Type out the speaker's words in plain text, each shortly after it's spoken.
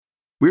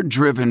We're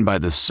driven by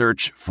the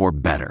search for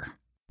better.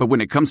 But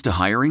when it comes to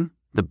hiring,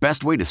 the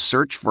best way to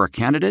search for a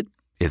candidate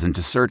isn't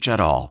to search at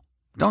all.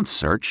 Don't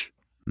search.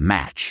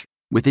 Match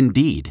with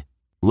Indeed.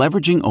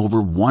 Leveraging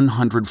over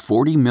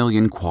 140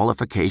 million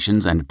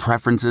qualifications and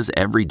preferences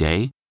every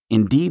day,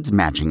 Indeed's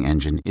matching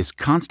engine is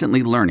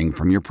constantly learning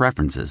from your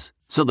preferences.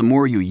 So the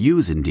more you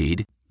use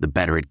Indeed, the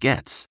better it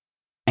gets.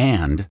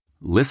 And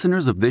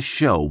listeners of this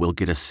show will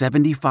get a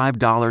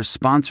 $75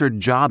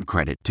 sponsored job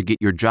credit to get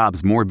your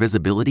jobs more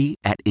visibility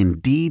at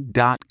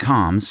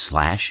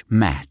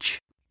Indeed.com/match.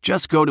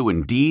 Just go to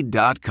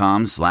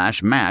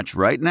Indeed.com/match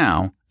right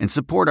now and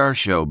support our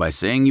show by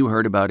saying you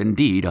heard about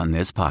Indeed on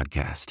this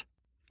podcast.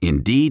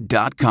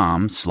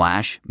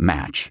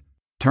 Indeed.com/match.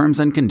 Terms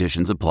and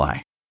conditions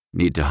apply.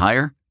 Need to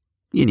hire?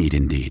 You need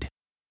Indeed.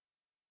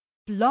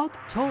 Blog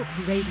Talk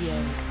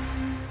Radio.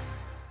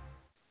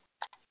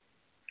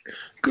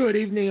 Good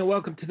evening and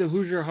welcome to the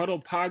Hoosier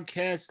Huddle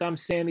podcast. I'm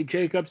Sammy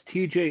Jacobs.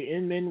 TJ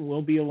Inman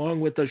will be along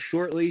with us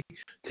shortly.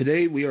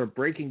 Today we are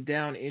breaking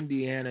down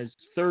Indiana's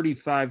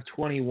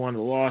 35-21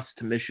 loss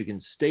to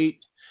Michigan State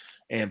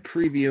and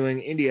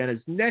previewing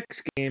Indiana's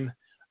next game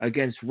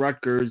against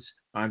Rutgers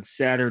on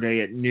Saturday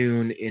at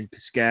noon in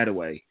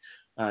Piscataway.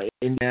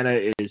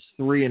 Indiana is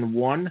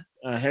 3-1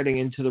 heading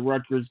into the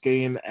Rutgers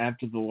game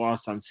after the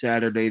loss on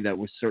Saturday. That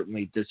was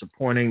certainly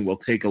disappointing. We'll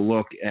take a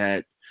look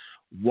at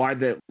why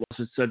that loss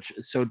is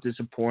so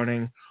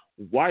disappointing,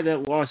 why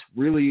that loss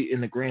really,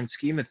 in the grand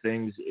scheme of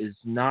things, is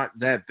not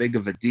that big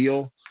of a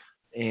deal,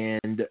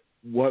 and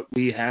what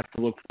we have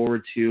to look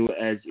forward to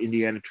as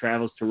Indiana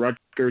travels to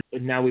Rutgers.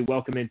 And now we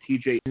welcome in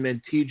TJ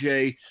Inman.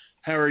 TJ,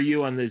 how are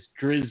you on this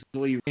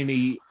drizzly,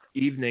 rainy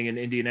evening in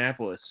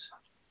Indianapolis?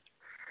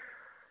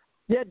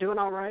 Yeah, doing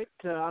all right.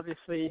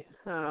 Obviously,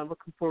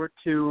 looking forward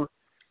to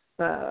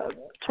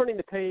turning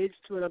the page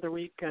to another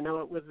week. I know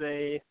it was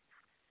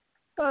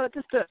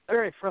just a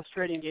very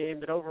frustrating game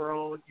that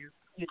overall you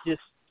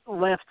just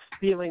left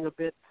feeling a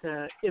bit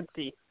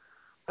empty.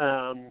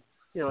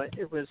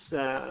 It was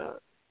a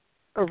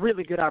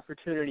really good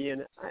opportunity,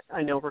 and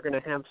I know we're going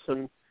to have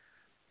some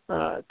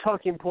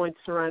talking points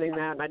surrounding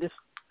that. And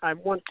I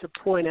want to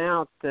point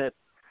out that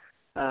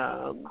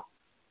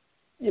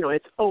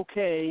it's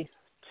okay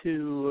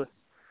to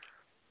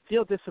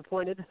feel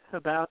disappointed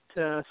about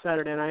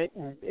Saturday night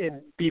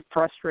and be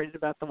frustrated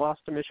about the loss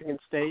to Michigan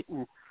State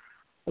and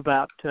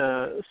about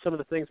some of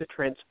the things that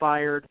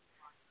transpired.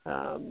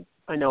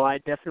 I know I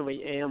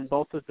definitely am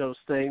both of those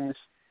things.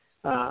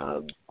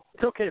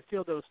 It's okay to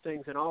feel those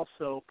things and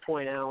also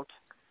point out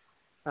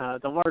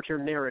the larger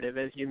narrative,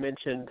 as you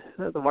mentioned,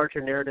 the larger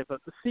narrative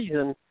of the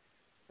season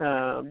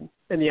and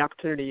the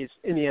opportunities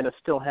Indiana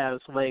still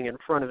has laying in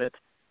front of it.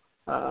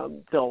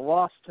 The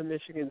loss to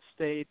Michigan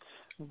State,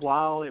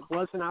 while it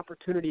was an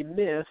opportunity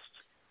missed,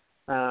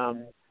 I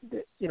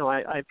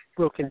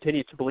will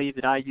continue to believe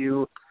that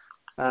IU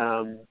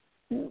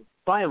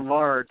by and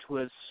large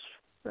was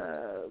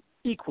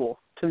equal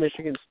to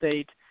Michigan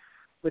State,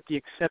 with the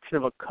exception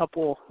of a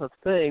couple of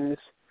things.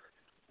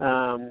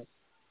 So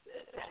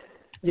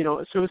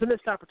it was a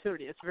missed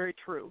opportunity. It's very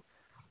true.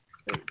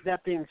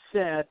 That being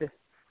said,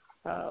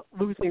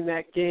 losing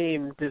that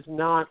game does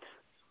not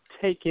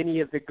take any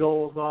of the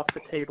goals off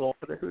the table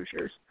for the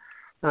Hoosiers.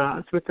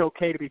 So it's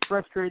okay to be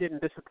frustrated and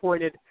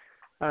disappointed,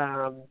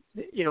 and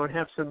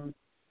have some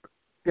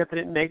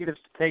definite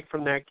negatives to take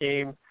from that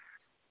game,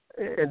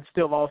 and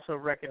still also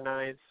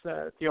recognize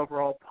the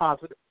overall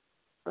positive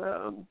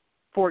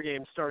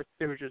four-game start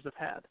the Hoosiers have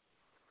had.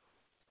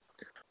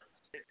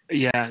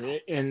 Yeah,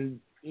 and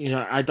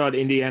I thought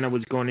Indiana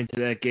was going into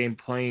that game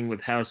playing with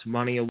house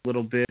money a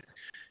little bit,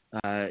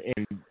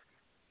 and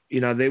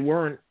they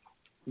weren't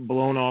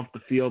blown off the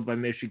field by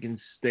Michigan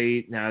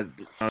State. Now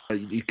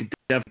you could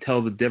definitely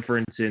tell the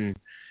difference in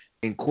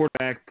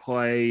quarterback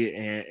play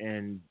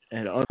and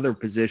other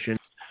positions,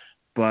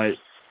 but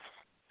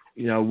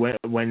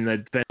when the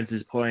defense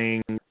is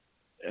playing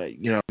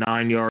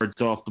 9 yards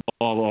off the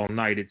ball all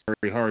night, it's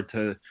very hard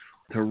to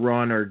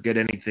run or get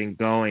anything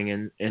going,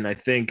 and I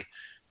think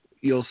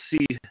you'll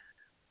see,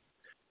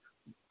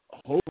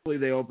 hopefully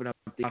they open up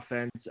the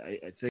offense.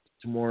 I think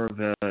it's more of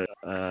a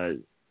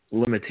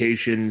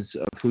limitations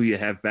of who you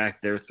have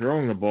back there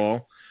throwing the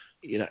ball.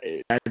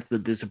 That's the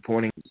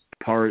disappointing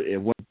part,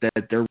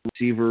 that their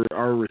receivers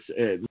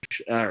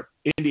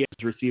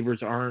Indiana's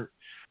receivers aren't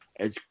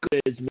as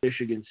good as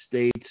Michigan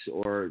State's,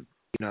 or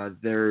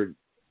their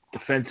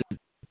defensive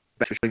backs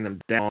pushing them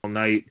down all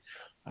night.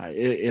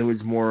 It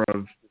was more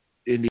of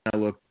Indiana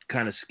looked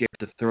kind of scared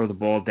to throw the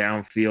ball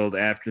downfield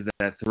after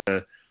that throw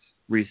to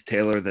Reese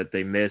Taylor that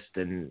they missed,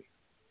 and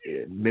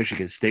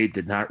Michigan State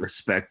did not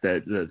respect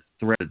the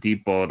threat of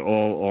deep ball at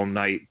all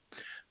night,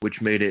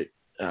 which made it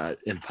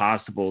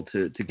impossible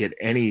to get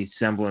any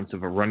semblance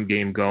of a run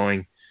game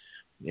going.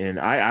 And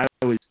I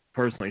was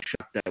personally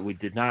shocked that we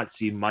did not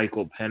see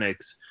Michael Penix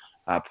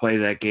play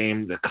that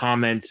game. The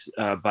comment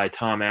by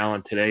Tom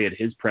Allen today at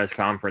his press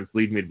conference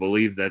lead me to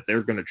believe that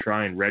they're going to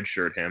try and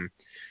redshirt him.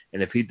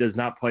 And if he does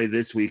not play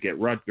this week at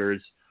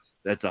Rutgers,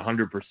 that's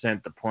 100%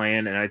 the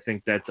plan, and I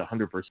think that's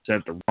 100%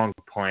 the wrong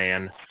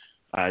plan.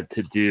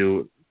 to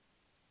do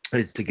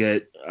is to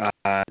get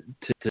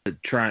to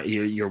try.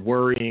 You're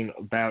worrying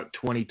about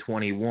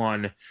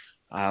 2021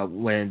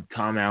 when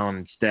Tom Allen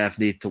and staff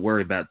need to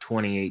worry about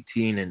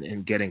 2018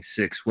 and getting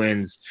 6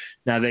 wins.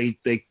 Now they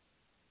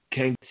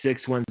came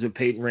 6 wins with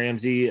Peyton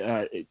Ramsey.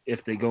 If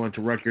they go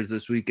into Rutgers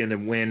this weekend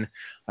and win,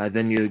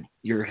 then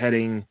you're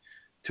heading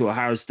to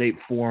Ohio State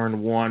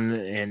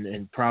 4-1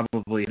 and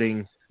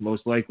probably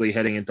most likely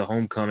heading into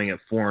homecoming at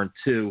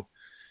 4-2,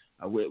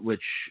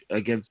 which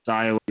against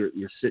Iowa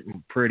you're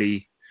sitting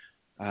pretty.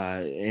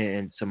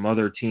 And some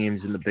other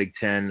teams in the Big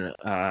Ten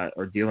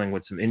are dealing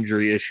with some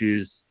injury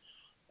issues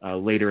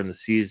later in the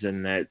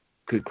season that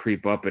could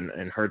creep up and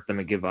hurt them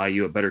and give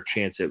IU a better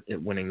chance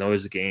at winning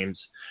those games.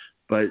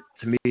 But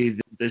to me,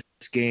 this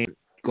game,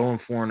 going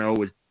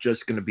 4-0, is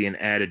just going to be an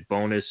added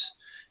bonus.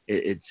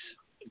 It's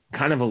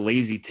kind of a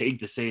lazy take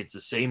to say it's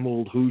the same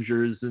old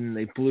Hoosiers and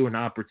they blew an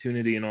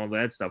opportunity and all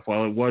that stuff.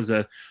 While it was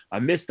a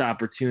missed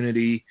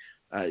opportunity,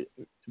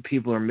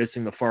 people are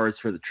missing the forest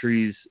for the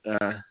trees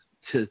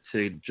to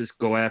just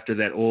go after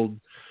that old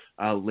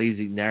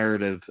lazy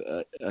narrative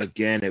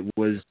again. It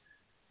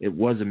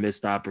was a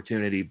missed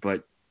opportunity,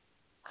 but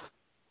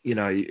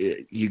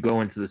you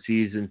go into the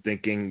season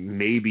thinking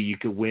maybe you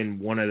could win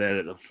one of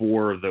the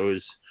 4 of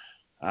those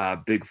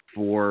Big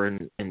 4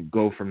 and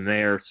go from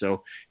there.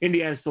 So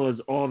Indiana still has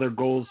all their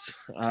goals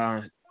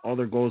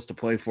to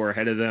play for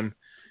ahead of them,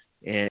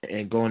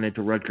 and going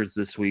into Rutgers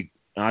this week,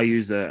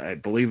 I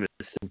believe a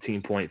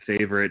 17-point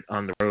favorite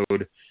on the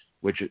road,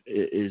 which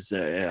is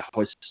a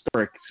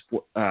historic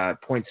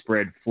point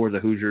spread for the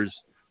Hoosiers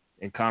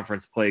in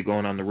conference play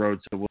going on the road.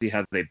 So we'll see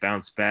how they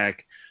bounce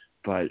back.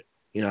 But,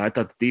 I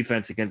thought the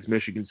defense against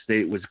Michigan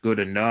State was good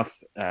enough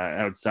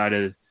outside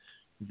of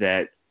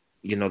that,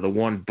 the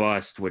one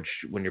bust, which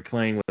when you're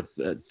playing with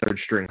a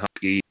third-string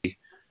Husky, it's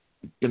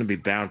going to be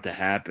bound to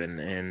happen.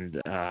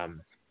 And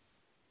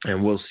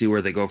we'll see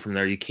where they go from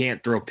there. You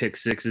can't throw pick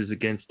sixes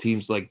against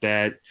teams like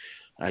that.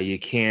 You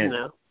can't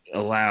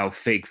allow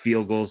fake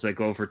field goals that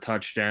go for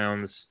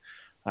touchdowns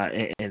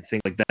and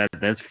things like that.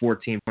 That's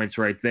 14 points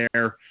right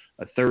there.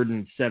 A 3rd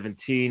and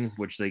 17,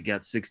 which they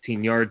got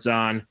 16 yards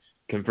on,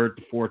 convert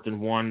to 4th and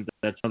 1.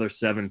 That's another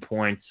 7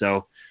 points.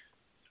 So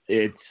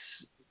it's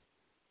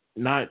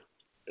not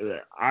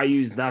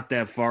IU's not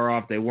that far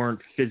off. They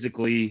weren't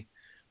physically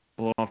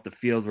blown off the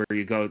field where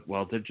you go,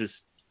 well, they're just,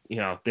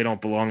 they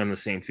don't belong on the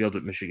same field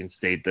at Michigan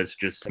State. That's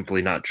just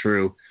simply not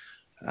true.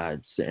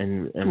 And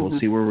we'll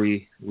see where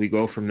we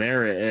go from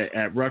there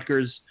at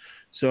Rutgers.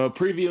 So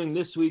previewing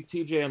this week,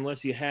 TJ, unless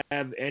you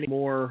have any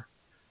more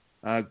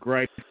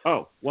gripe.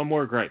 Oh, one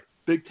more gripe.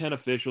 Big Ten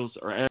officials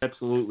are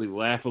absolutely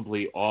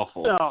laughably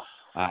awful.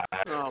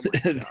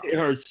 They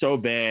are so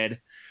bad.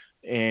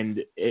 And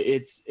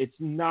it's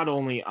not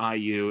only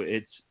IU,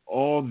 it's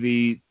all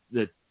the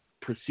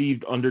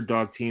perceived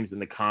underdog teams in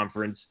the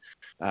conference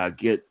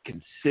get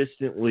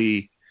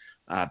consistently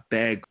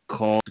bad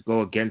calls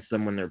go against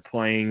them when they're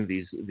playing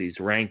these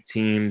ranked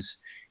teams.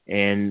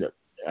 And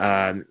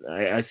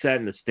I sat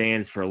in the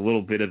stands for a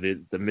little bit of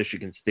the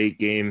Michigan State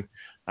game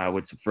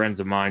with some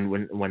friends of mine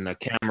when the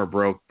camera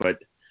broke. But,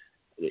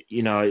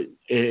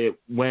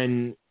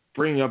 when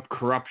bringing up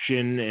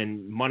corruption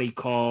and money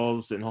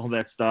calls and all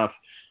that stuff,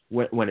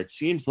 when it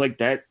seems like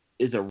that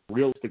is a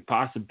realistic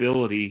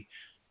possibility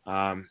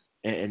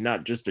and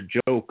not just a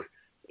joke,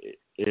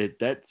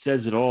 that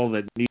says it all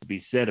that needs to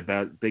be said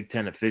about Big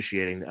Ten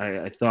officiating.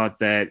 I thought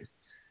that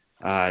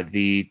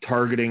the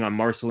targeting on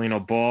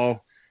Marcelino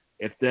Ball,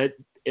 if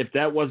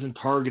that wasn't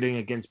targeting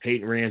against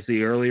Peyton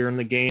Ramsey earlier in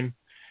the game,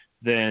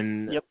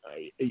 then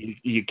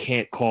you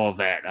can't call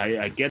that.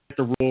 I get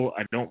the rule.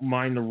 I don't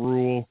mind the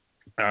rule.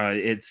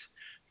 It's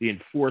the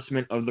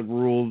enforcement of the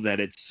rule that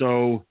it's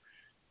so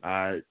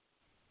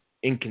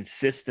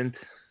inconsistent,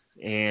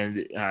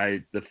 and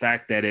the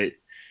fact that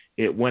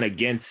it went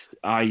against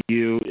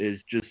IU is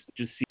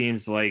just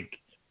seems like,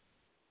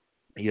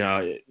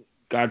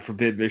 God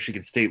forbid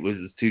Michigan State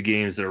loses 2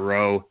 games in a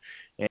row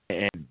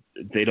and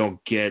they don't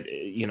get,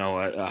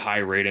 a high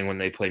rating when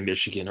they play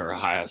Michigan or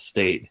Ohio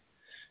State.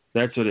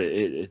 That's what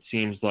it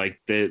seems like.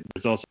 There's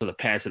also the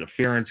pass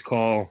interference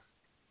call,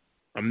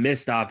 a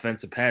missed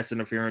offensive pass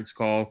interference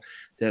call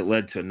that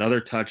led to another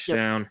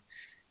touchdown.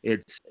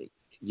 It's,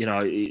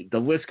 the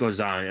list goes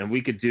on, and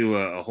we could do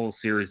a whole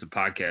series of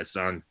podcasts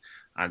on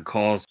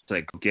calls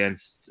like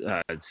against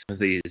some of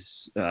these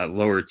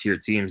lower tier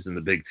teams in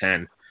the Big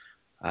Ten.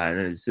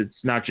 And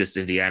it's not just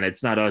Indiana.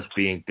 It's not us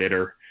being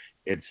bitter.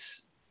 It's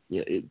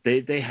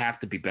they have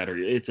to be better.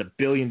 It's a $1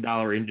 billion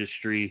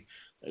industry.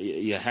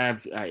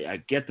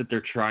 I get that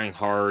they're trying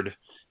hard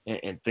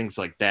and things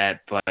like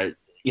that, but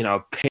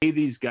pay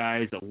these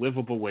guys a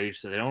livable wage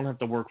so they don't have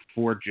to work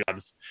 4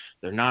 jobs.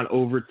 They're not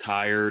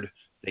overtired.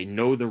 They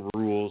know the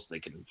rules. They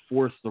can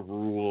enforce the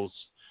rules.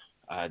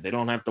 They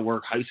don't have to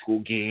work high school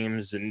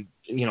games and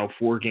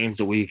 4 games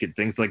a week and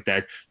things like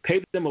that.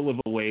 Pay them a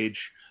livable wage.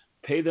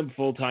 Pay them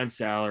full-time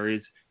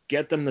salaries.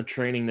 Get them the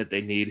training that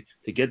they need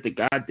to get the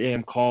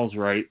goddamn calls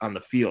right on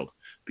the field,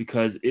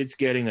 because it's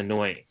getting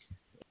annoying.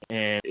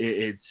 and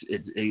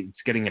it's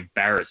getting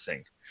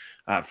embarrassing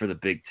for the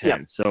Big Ten.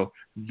 Yep. So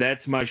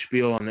that's my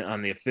spiel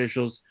on the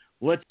officials.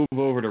 Let's move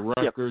over to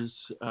Rutgers.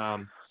 Yep.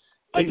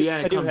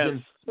 Indiana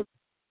comes in.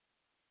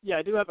 Yeah,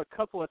 I do have a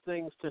couple of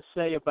things to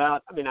say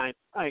about. I mean,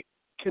 I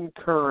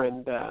concur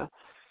and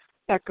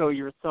echo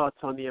your thoughts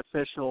on the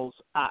officials.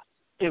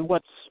 And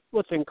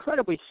what's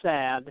incredibly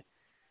sad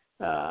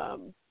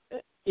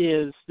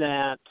is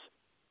that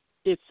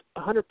it's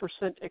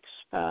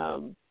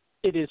 100%.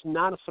 It is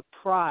not a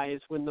surprise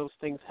when those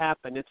things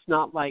happen. It's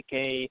not like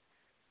I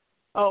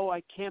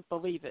can't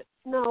believe it.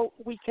 No,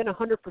 we can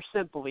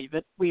 100% believe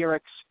it. We are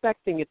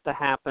expecting it to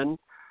happen,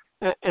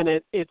 and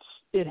it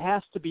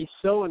has to be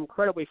so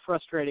incredibly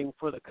frustrating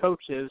for the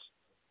coaches,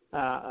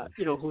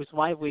 whose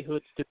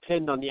livelihoods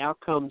depend on the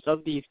outcomes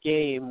of these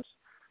games.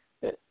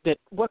 That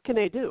what can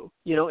they do?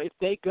 If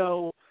they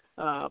go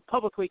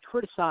publicly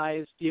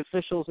criticize the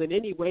officials in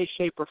any way,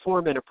 shape, or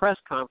form in a press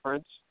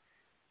conference,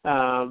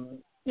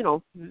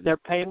 they're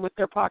paying with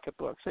their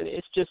pocketbooks, and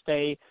it's just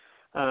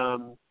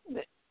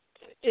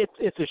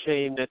it's a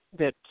shame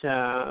that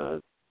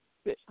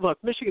look,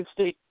 Michigan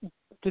State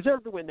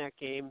deserved to win that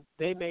game.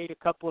 They made a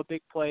couple of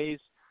big plays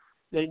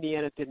that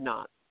Indiana did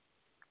not.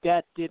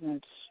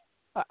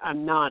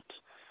 I'm not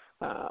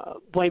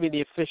blaming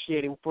the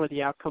officiating for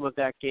the outcome of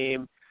that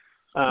game.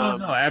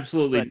 No,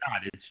 absolutely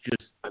not. It's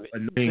just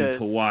annoying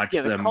to watch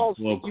them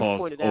blow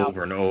calls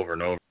over and over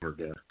and over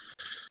again.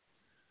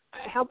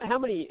 How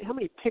many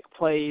pick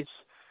plays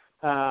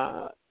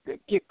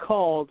get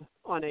called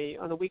on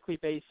a weekly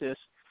basis,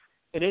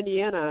 and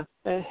Indiana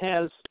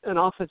has an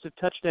offensive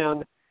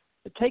touchdown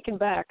taken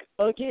back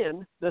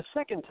again the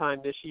second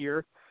time this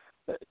year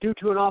due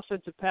to an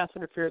offensive pass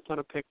interference on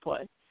a pick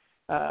play.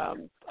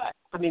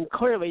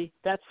 Clearly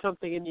that's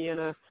something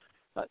Indiana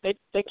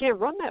they can't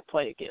run that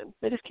play again.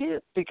 They just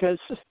can't, because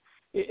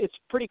it's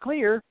pretty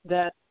clear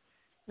that,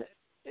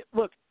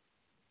 look,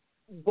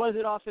 was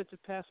it offensive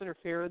pass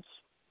interference?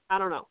 I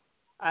don't know.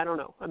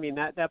 I mean,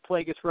 that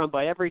play gets run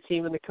by every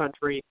team in the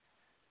country,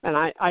 and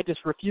I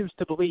just refuse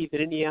to believe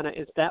that Indiana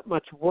is that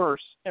much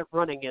worse at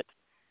running it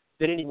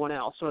than anyone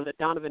else, or that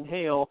Donovan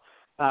Hale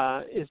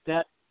is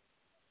that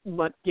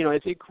much,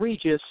 is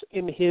egregious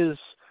in his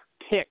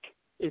pick,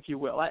 if you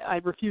will. I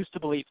refuse to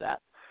believe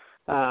that.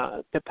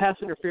 The pass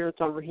interference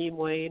on Raheem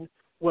Lane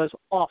was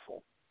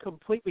awful,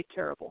 completely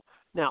terrible.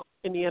 Now,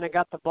 Indiana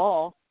got the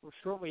ball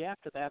shortly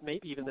after that,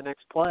 maybe even the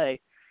next play,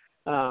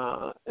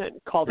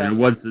 and called that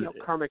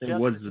karmic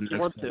justice if you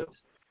want to.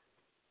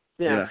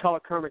 Yeah, call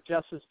it karmic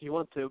justice if you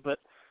want to, but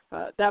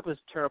that was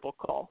a terrible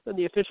call. And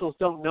the officials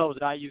don't know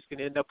that IU's going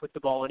to end up with the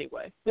ball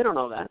anyway. They don't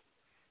know that.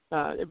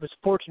 It was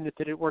fortunate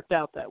that it worked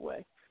out that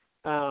way.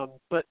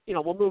 But,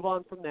 we'll move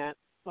on from that.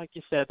 Like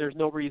you said, there's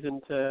no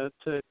reason to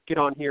get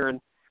on here and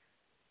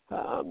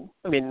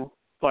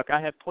look,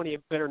 I have plenty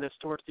of bitterness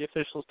towards the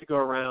officials to go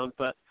around,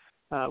 but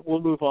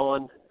we'll move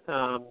on.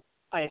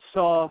 I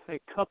saw a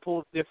couple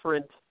of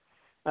different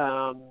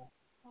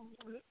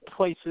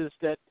places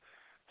that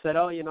said,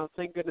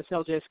 thank goodness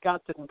L.J.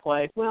 Scott didn't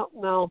play. Well,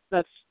 no,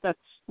 that's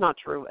not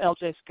true.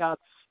 L.J.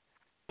 Scott's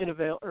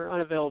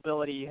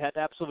unavailability had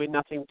absolutely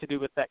nothing to do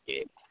with that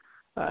game.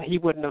 He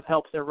wouldn't have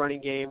helped their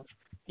running game.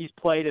 He's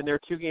played in their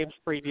 2 games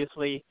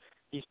previously.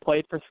 He's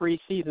played for 3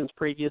 seasons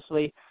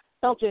previously.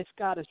 L.J.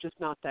 Scott is just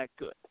not that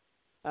good.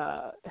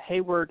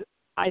 Hayward,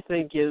 I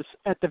think, is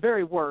at the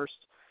very worst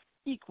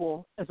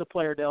equal as a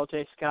player to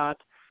L.J. Scott.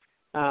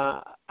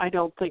 I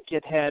don't think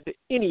it had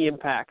any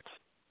impact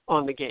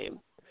on the game.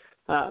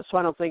 So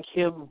I don't think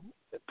him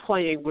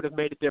playing would have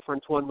made a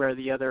difference one way or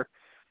the other.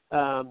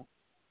 And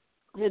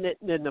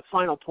then the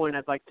final point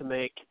I'd like to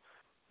make,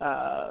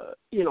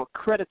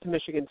 credit to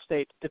Michigan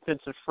State's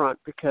defensive front,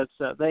 because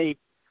they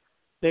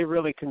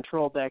really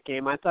controlled that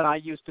game. I thought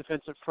IU's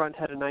defensive front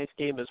had a nice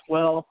game as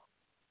well,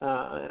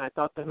 and I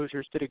thought the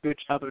Hoosiers did a good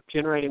job of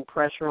generating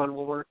pressure on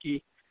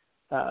Lewerke,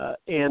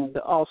 and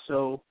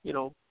also,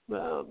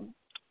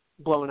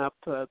 blowing up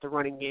the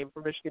running game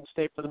for Michigan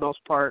State for the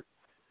most part.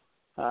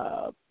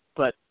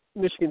 But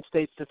Michigan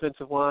State's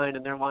defensive line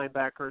and their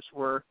linebackers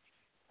were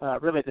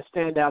really the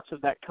standouts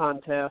of that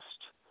contest.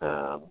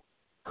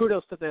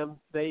 Kudos to them.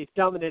 They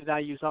dominated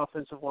IU's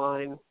offensive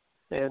line,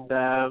 and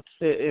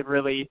it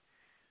really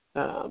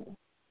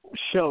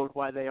showed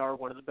why they are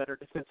one of the better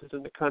defenses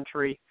in the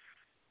country.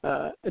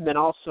 And then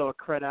also a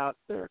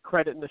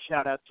credit and a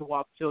shout out to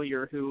Whop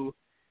Philyor, who,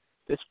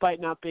 despite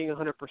not being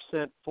 100%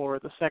 for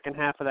the second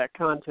half of that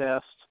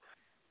contest,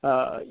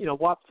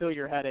 Whop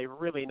Philyor had a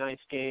really nice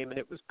game, and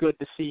it was good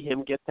to see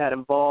him get that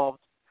involved.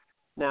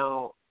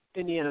 Now,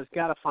 Indiana's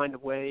got to find a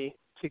way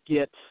to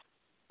get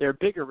their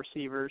bigger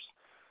receivers,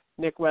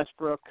 Nick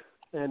Westbrook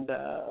and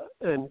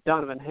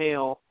Donovan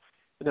Hale,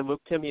 and then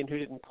Luke Timian, who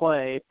didn't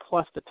play,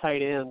 plus the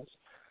tight ends.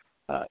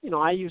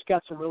 IU's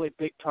got some really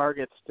big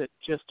targets that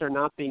just are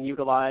not being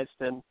utilized,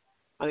 and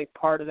I think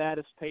part of that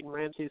is Peyton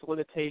Ramsey's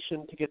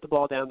limitation to get the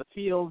ball down the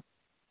field.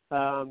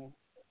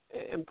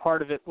 And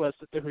part of it was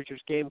that the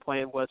Hoosiers' game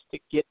plan was to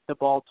get the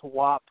ball to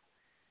Whop,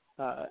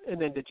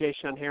 and then to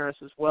Ja'Shawn Harris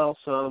as well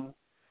some.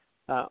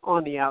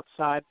 on the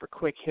outside for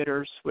quick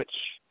hitters, which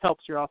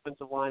helps your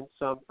offensive line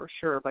some for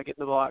sure by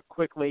getting the ball out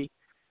quickly.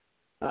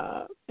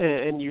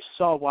 And you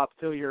saw Whop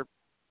Philyor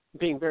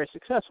being very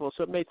successful,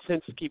 so it made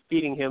sense to keep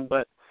feeding him.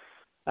 But,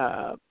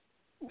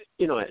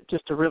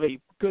 just a really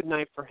good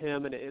night for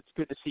him, and it's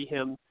good to see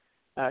him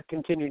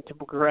continuing to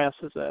progress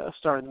as a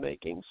star in the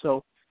making.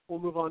 So we'll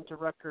move on to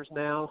Rutgers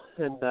now.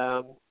 And,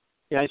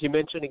 as you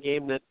mentioned, a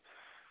game that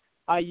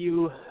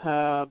IU,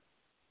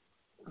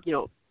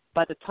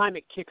 by the time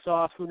it kicks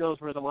off, who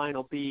knows where the line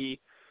will be.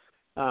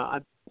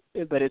 But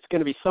it's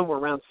going to be somewhere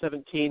around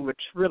 17, which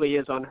really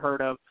is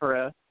unheard of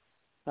for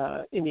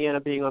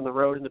Indiana being on the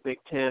road in the Big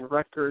Ten.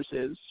 Rutgers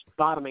is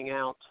bottoming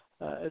out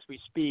as we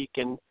speak.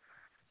 And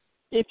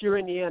if you're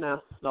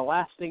Indiana, the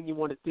last thing you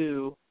want to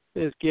do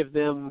is give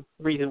them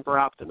reason for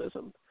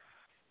optimism.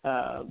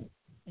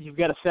 You've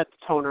got to set the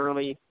tone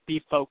early,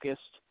 be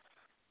focused,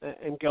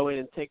 and go in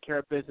and take care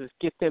of business.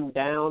 Get them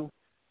down,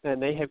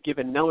 and they have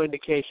given no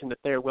indication that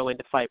they're willing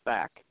to fight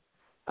back.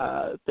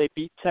 They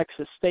beat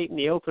Texas State in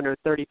the opener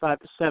 35-7.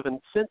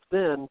 Since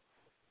then,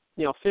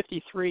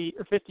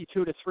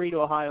 52-3 to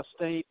Ohio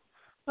State.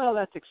 Well,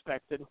 that's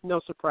expected. No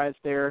surprise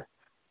there.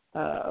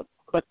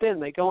 But then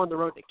they go on the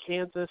road to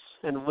Kansas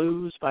and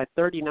lose by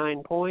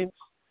 39 points.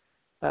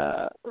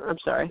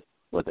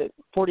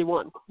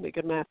 41. Make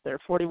good math there.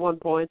 41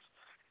 points.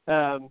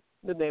 Then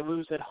they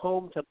lose at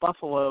home to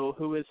Buffalo,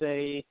 who is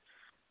I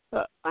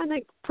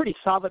think, pretty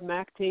solid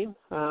MAC team.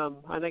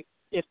 I think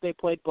if they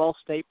played Ball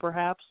State,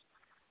 perhaps,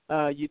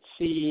 you'd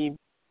see,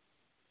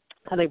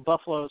 I think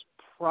Buffalo is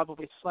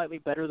probably slightly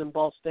better than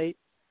Ball State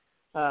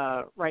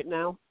right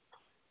now,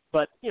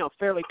 but,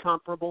 fairly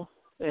comparable.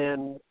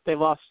 And they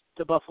lost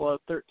to Buffalo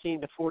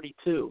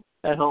 13-42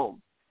 at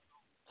home.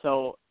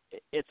 So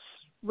it's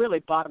really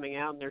bottoming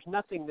out, and there's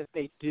nothing that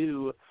they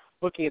do,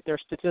 looking at their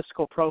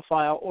statistical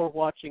profile or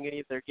watching any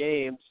of their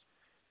games,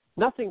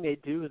 nothing they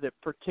do that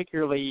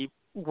particularly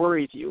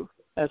worries you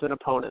as an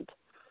opponent.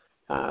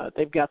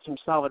 They've got some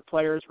solid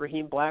players.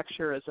 Raheem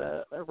Blackshear is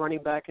a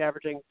running back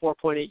averaging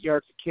 4.8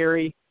 yards a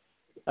carry.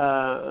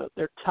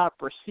 Their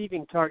top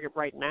receiving target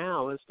right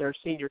now is their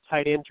senior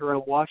tight end,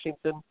 Jerome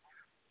Washington.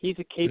 He's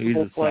a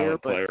capable player,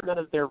 but none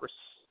of their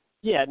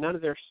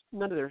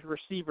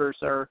receivers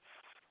are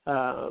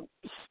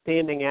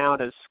standing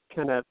out as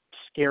kind of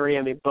scary.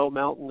 I mean, Bo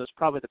Melton is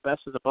probably the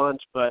best of the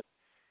bunch, but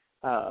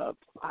I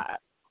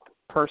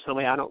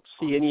don't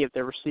see any of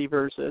their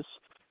receivers as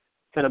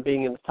kind of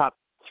being in the top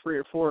 3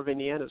 or 4 of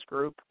Indiana's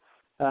group.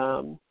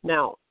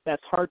 Now,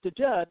 that's hard to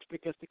judge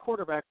because the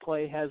quarterback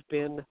play has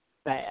been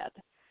bad.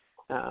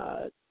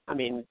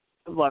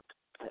 Look,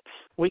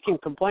 we can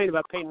complain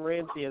about Peyton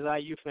Ramsey as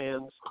IU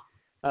fans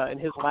and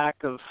his lack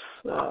of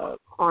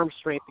arm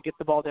strength to get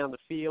the ball down the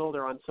field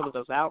or on some of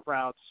those out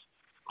routes.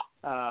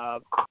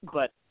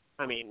 But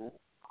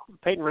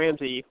Peyton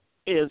Ramsey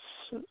is,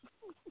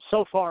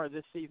 so far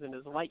this season,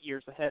 is light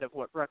years ahead of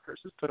what Rutgers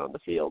has put on the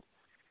field.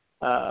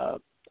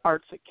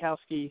 Art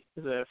Sitkowski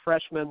is a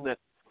freshman that,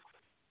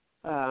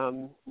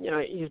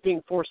 he's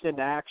being forced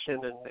into action,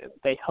 and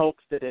they hope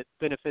that it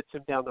benefits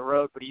him down the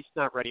road, but he's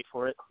not ready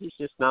for it. He's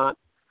just not.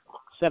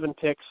 7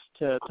 picks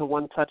to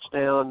 1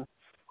 touchdown.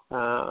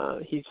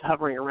 He's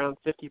hovering around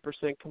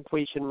 50%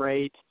 completion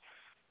rate.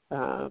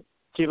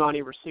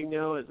 Giovanni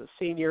Rosigno is a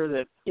senior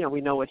that,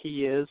 we know what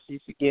he is.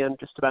 He's, again,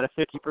 just about a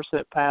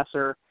 50%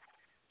 passer.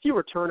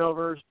 Fewer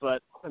turnovers,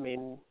 but,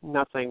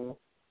 nothing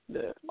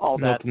all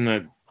that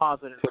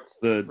positive. Puts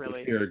the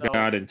really. fear of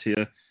God into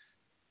you.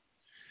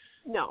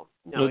 No.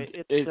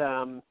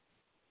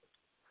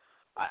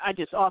 I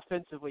just,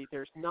 offensively,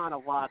 there's not a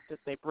lot that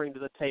they bring to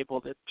the table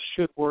that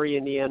should worry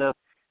Indiana.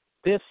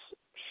 This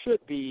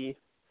should be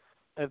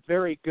a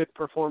very good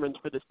performance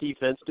for this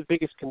defense. The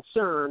biggest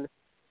concern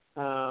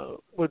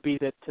would be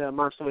that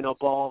Marcelino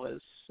Ball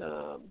is,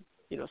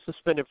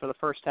 suspended for the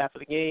first half of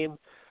the game.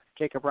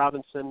 Jacob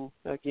Robinson,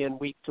 again,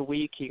 week to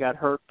week. He got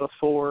hurt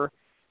before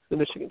the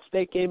Michigan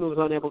State game and was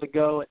unable to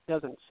go. It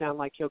doesn't sound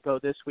like he'll go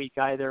this week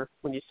either.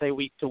 When you say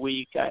week to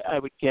week, I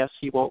would guess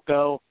he won't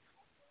go.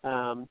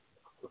 And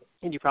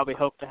you probably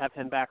hope to have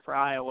him back for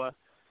Iowa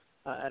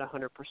at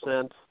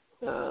 100%.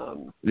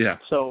 Yeah.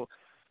 So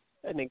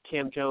I think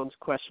Cam Jones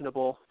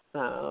questionable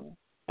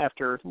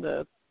after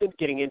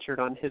getting injured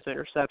on his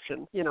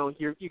interception.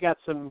 You got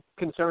some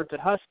concerns at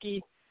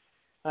Husky,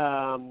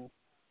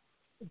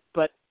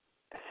 but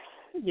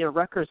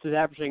Rutgers is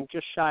averaging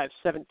just shy of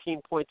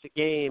 17 points a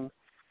game.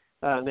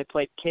 They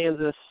played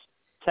Kansas,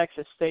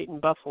 Texas State,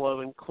 and Buffalo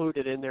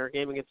included in their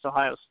game against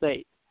Ohio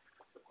State.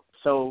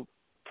 So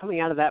coming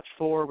out of that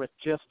 4 with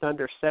just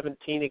under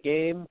 17 a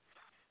game,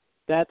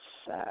 that's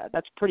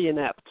pretty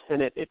inept,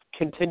 and it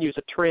continues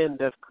a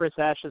trend of Chris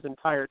Ash's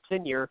entire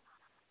tenure.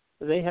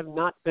 They have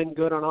not been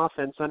good on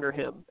offense under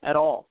him at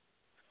all.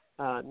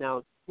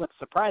 Now, what's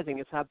surprising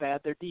is how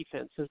bad their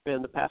defense has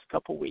been the past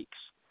couple weeks.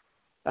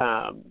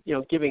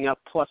 Giving up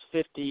plus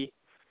 50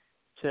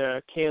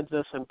 to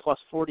Kansas and plus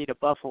 40 to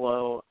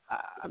Buffalo,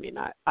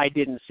 I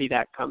didn't see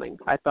that coming.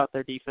 I thought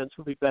their defense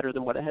would be better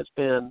than what it has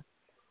been.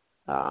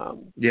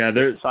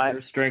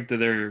 Their strength of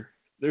their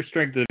their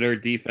strength of their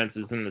defense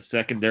is in the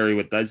secondary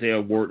with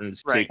Isaiah Wharton,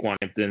 Right. Saquon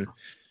Hampton,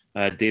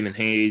 Damon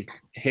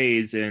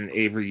Hayes, and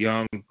Avery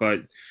Young. But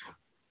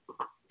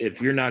if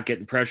you're not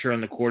getting pressure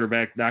on the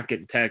quarterback, not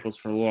getting tackles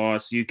for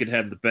loss, you could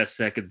have the best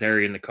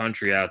secondary in the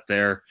country out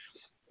there,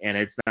 and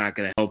it's not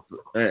going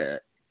to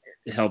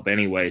help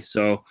anyway.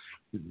 So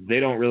they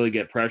don't really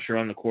get pressure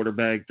on the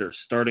quarterback. They're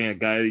starting a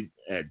guy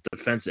at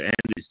defensive end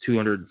who's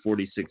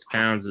 246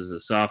 pounds as a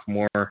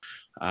sophomore.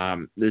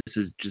 This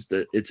is just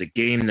it's a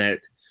game that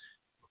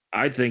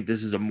I think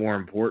this is a more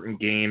important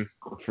game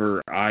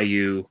for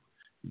IU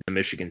than the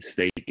Michigan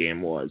State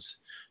game was.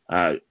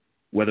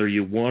 Whether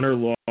you won or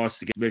lost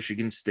against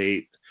Michigan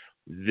State,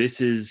 this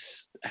is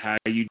how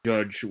you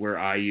judge where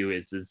IU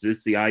is. Is this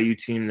the IU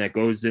team that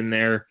goes in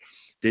there,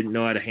 didn't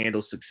know how to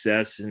handle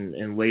success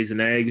and lays an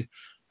egg?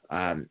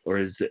 Or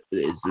is this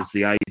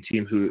the IU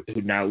team who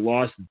now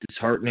lost a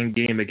disheartening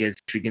game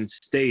against Michigan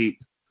State?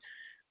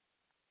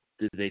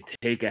 Did they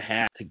take a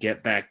hat to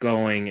get back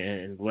going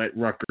and let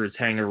Rutgers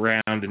hang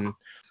around? And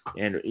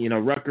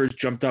Rutgers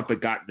jumped up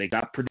they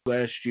got Purdue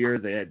last year.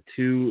 They had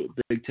 2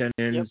 Big Ten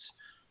wins,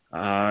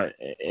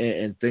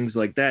 and things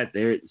like that.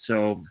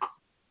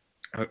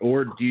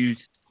 Or do you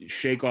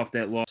shake off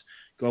that loss,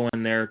 go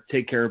in there,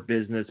 take care of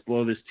business,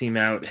 blow this team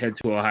out, head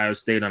to Ohio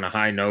State on a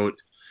high note,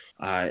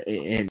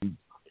 and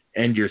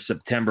end your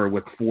September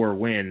with 4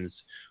 wins?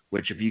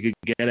 Which, if you could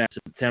get at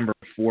September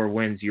 4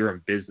 wins, you're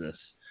in business.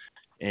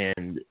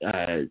 And,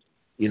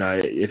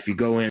 if you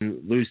go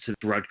in, lose to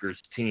the Rutgers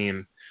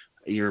team,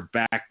 you're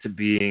back to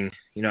being,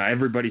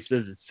 everybody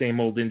says it's same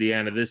old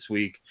Indiana this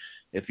week.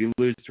 If you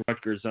lose to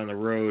Rutgers on the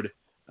road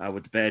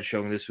with the bad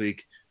showing this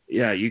week,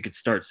 you could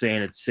start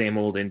saying it's same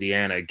old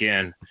Indiana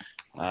again.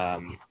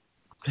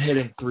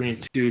 Heading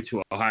 3-2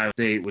 to Ohio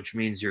State, which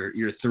means you're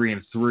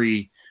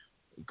 3-3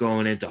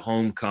 going into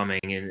homecoming,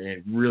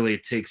 and really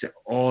it takes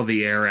all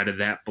the air out of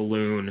that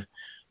balloon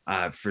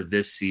for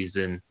this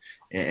season.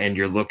 And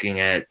you're looking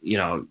at,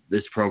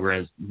 this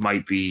program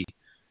might be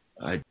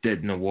dead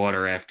in the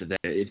water after that.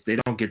 If they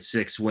don't get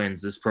 6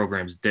 wins, this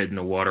program's dead in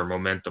the water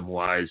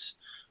momentum-wise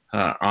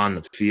on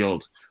the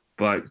field.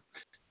 But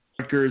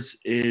Rutgers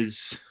is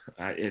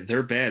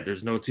they're bad.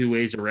 There's no 2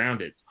 ways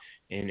around it.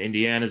 And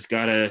Indiana's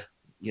got to,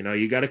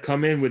 you got to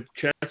come in with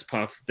chest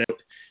puff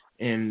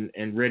and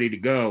ready to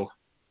go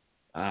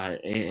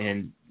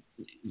and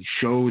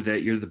show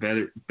that you're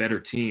the better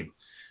team.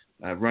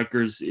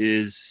 Rutgers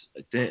is,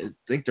 I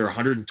think they're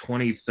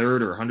 123rd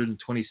or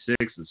 126th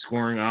in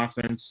scoring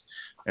offense.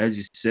 As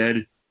you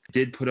said,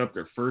 did put up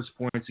their first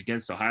points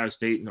against Ohio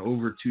State in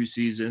over 2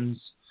 seasons.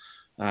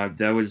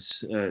 That was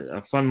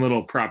a fun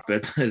little prop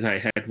bet that I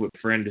had with a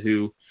friend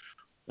who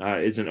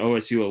is an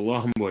OSU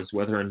alum, was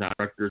whether or not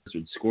Rutgers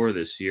would score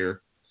this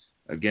year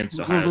against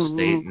Ohio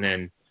State.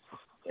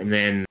 And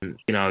then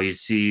you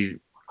see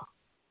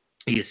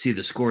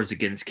the scores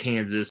against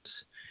Kansas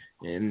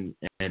and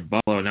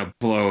Buffalo. Now,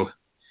 Buffalo,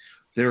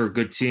 they're a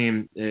good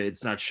team.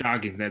 It's not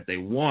shocking that they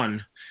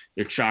won.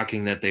 It's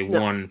shocking that they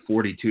won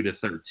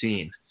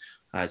 42-13.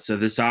 So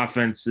this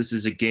offense, this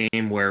is a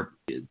game where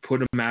put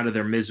them out of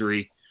their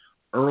misery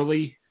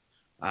early.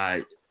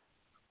 I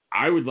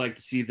would like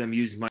to see them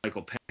use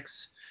Michael Penix.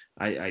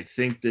 I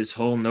think this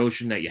whole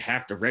notion that you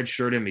have to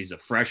redshirt him, he's a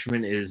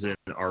freshman, is an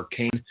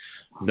arcane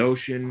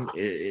notion.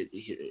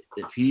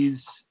 If he's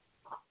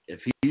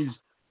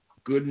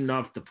good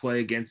enough to play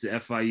against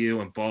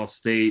FIU and Ball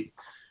State,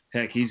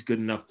 heck, he's good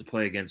enough to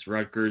play against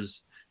Rutgers,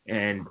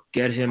 and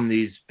get him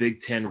these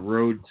Big Ten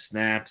road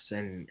snaps,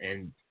 and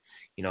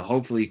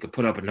hopefully you could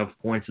put up enough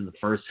points in the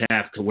first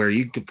half to where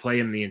you could play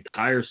him the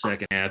entire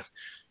second half,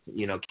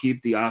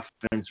 keep the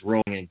offense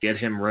rolling and get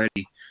him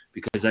ready,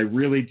 because I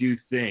really do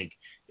think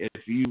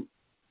if you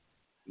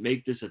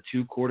make this a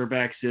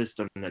 2-quarterback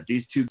system, that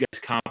these 2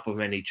 guys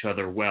complement each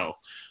other well.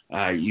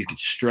 You could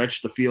stretch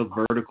the field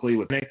vertically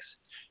with Penix.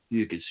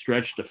 You could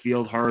stretch the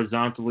field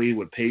horizontally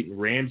with Peyton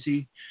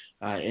Ramsey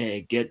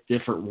and get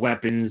different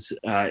weapons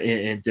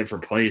in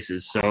different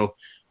places. So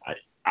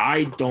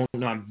I don't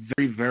know. I'm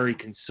very, very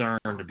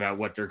concerned about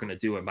what they're going to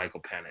do with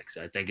Michael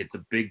Penix. I think it's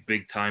a big,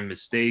 big-time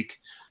mistake.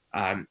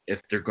 If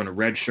they're going to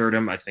redshirt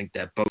him, I think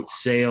that boat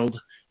sailed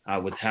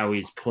with how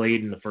he's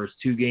played in the first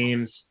 2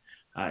 games.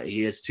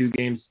 He has 2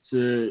 games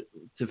to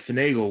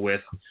finagle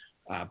with,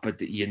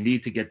 but you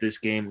need to get this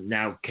game.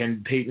 Now,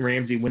 can Peyton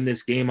Ramsey win this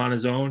game on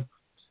his own?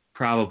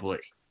 Probably.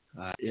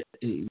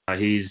 He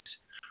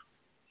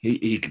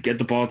could get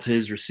the ball to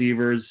his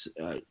receivers.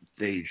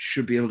 They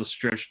should be able to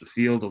stretch the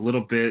field a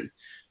little bit.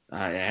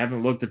 I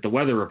haven't looked at the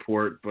weather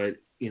report, but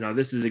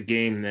this is a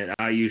game that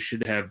IU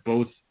should have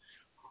both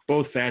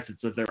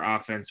facets of their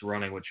offense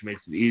running, which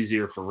makes it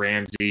easier for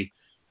Ramsey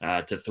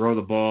to throw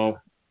the ball.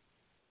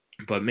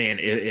 But man,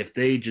 if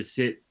they just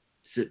sit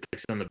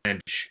on the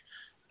bench,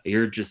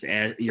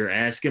 you're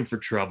asking for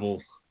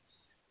trouble,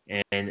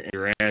 and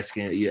you're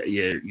asking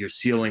your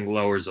ceiling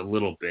lowers a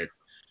little bit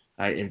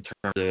in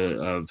terms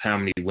of how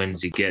many wins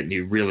you get, and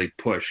you really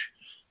push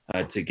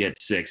to get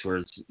 6.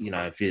 Whereas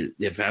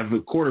if I have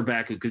a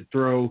quarterback who could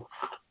throw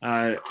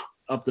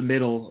up the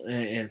middle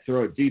and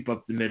throw it deep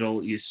up the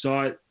middle. You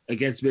saw it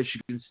against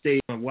Michigan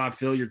State when Whop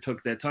Philyor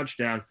took that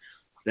touchdown.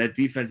 That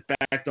defense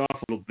backed off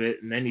a little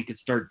bit, and then you could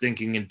start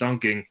thinking and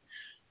dunking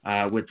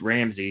with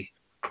Ramsey.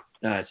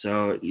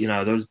 So,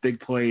 those big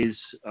plays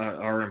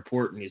are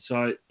important. You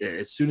saw it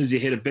as soon as you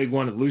hit a big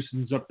one, it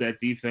loosens up that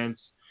defense.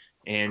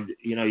 And,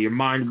 your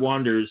mind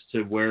wanders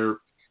to where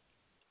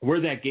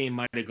that game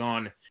might have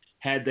gone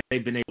had they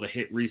been able to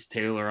hit Reese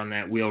Taylor on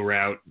that wheel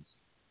route,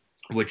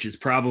 which is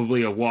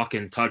probably a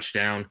walk-in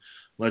touchdown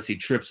unless he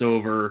trips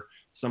over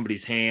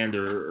somebody's hand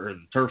or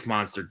the turf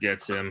monster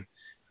gets him,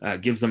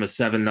 gives them a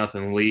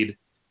 7-0 lead.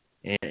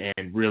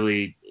 And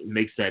really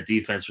makes that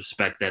defense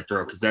respect that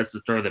throw, because that's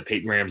the throw that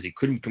Peyton Ramsey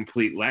couldn't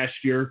complete last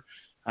year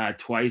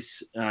twice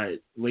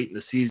late in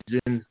the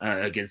season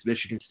against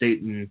Michigan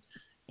State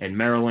and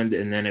Maryland,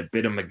 and then it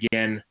bit him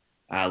again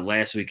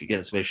last week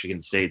against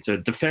Michigan State. So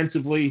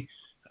defensively,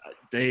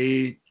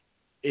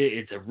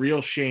 it's a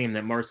real shame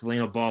that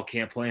Marcelino Ball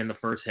can't play in the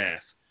first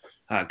half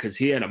because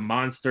he had a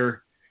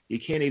monster.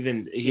 You can't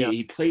even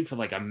he played for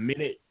like a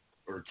minute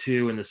or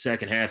two in the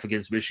second half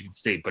against Michigan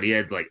State, but he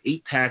had like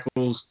 8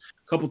 tackles,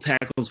 a couple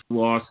tackles for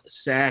loss, a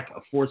sack,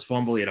 a forced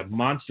fumble. He had a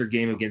monster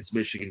game against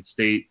Michigan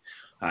State.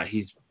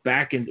 He's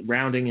back in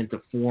rounding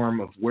into form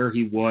of where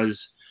he was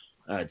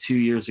 2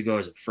 years ago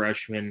as a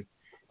freshman,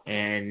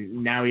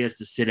 and now he has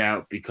to sit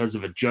out because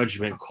of a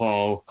judgment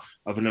call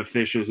of an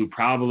official who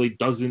probably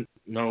doesn't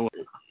know,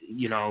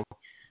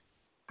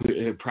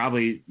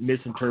 probably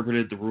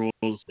misinterpreted the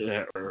rules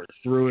or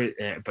threw it,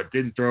 but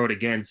didn't throw it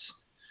against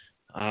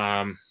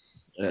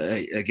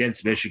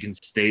Michigan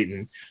State.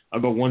 And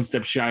I'll go one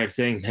step shy of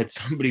saying that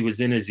somebody was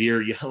in his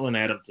ear yelling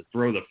at him to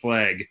throw the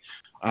flag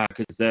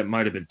because that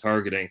might have been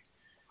targeting.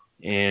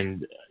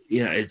 And,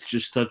 it's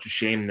just such a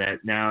shame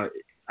that now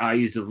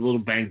IU's a little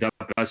banged up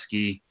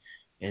Husky,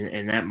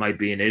 and that might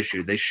be an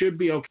issue. They should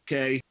be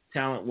okay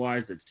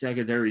talent-wise. The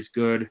secondary's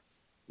good.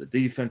 The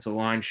defensive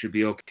line should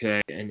be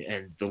okay,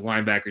 and the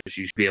linebackers,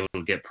 you should be able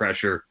to get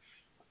pressure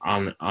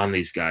on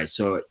these guys.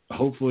 So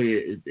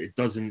hopefully it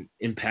doesn't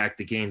impact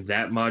the game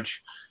that much.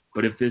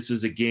 But if this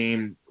was a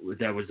game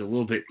that was a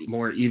little bit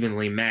more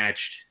evenly matched,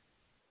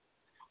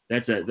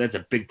 that's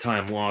a big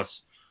time loss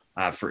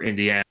for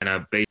Indiana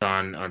based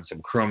on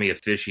some crummy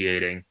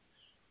officiating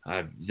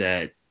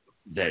that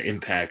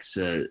impacts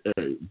the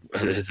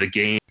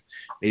game,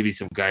 maybe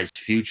some guys'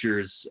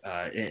 futures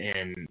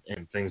and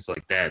things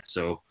like that.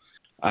 So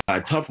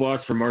tough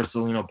loss for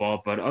Marcelino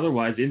Ball, but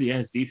otherwise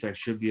Indiana's defense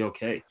should be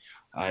okay.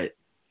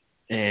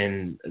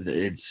 And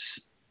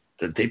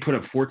they put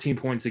up 14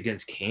 points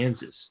against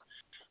Kansas,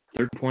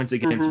 30 points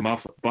against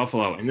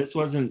Buffalo, and this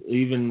wasn't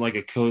even like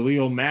a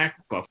Khalil Mack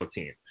Buffalo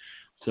team.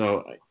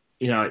 So,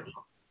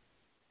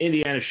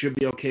 Indiana should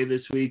be okay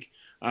this week.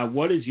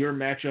 What is your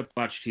matchup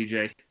watch,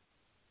 TJ?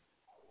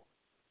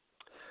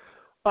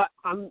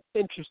 I'm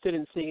interested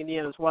in seeing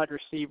Indiana's wide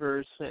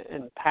receivers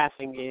and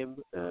passing game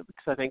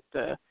because I think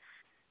the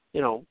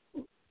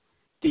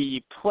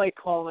play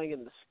calling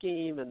and the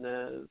scheme and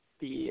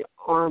the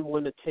arm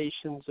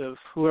limitations of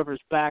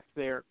whoever's back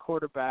there,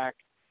 quarterback,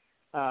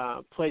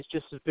 plays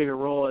just as big a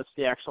role as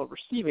the actual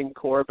receiving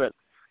core. But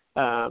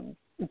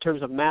in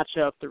terms of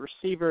matchup, the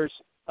receivers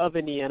of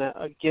Indiana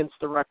against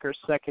the Rutgers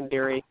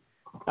secondary,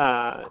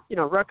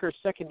 Rutgers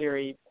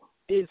secondary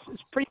is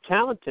pretty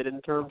talented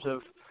in terms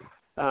of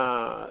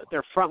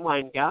their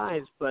frontline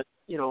guys, but,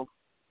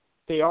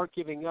 they are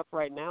giving up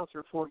right now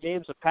through 4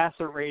 games a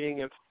passer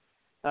rating of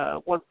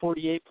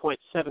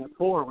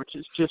 148.74, which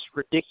is just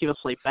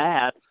ridiculously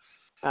bad,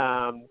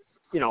 for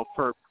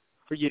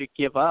you to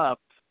give up.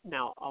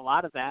 Now, a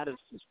lot of that is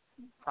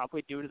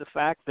probably due to the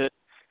fact that,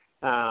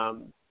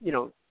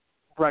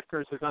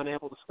 Rutgers is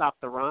unable to stop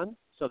the run,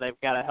 so they've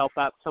got to help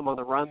out some on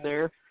the run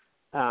there.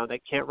 They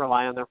can't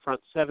rely on their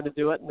front 7 to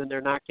do it, and then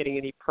they're not getting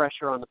any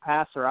pressure on the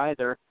passer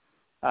either.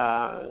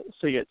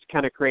 So it's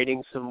kind of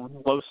creating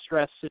some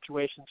low-stress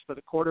situations for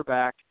the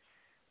quarterback.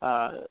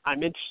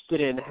 I'm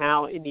interested in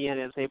how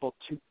Indiana is able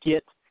to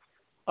get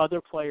other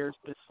players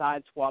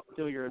besides Whop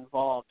Philyor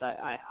involved.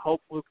 I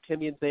hope Luke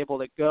Timmion's able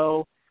to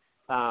go,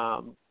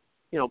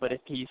 but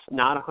if he's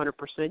not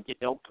 100%, you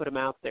don't put him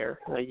out there.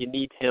 You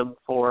need him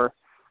for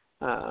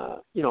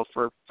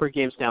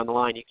games down the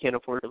line. You can't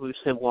afford to lose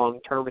him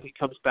long-term if he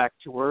comes back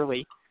too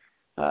early.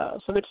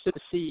 So I'm interested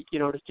to see,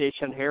 does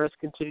Ja'Shawn Harris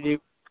continue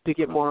to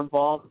get more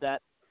involved?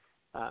 That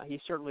he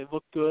certainly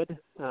looked good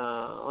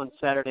on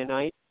Saturday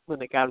night when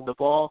they got him the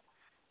ball.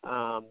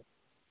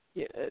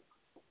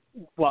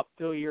 Whop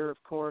Philyor,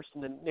 of course,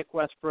 and then Nick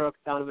Westbrook,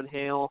 Donovan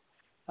Hale,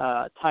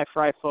 Ty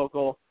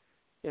Freifogel.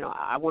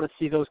 I want to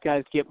see those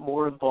guys get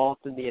more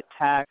involved in the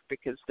attack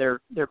because they're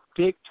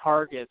big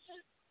targets.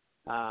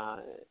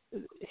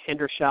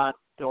 Hendershot,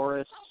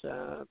 Doris,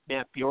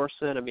 Matt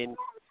Bjorson,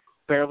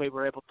 barely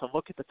were able to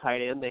look at the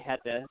tight end. They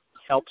had to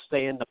help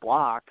stay in the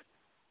block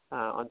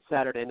on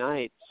Saturday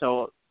night.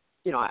 So,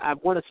 I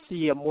want to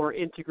see a more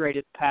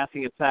integrated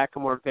passing attack, a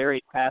more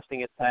varied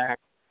passing attack,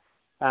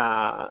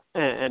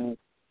 and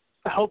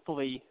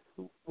hopefully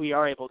we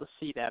are able to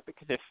see that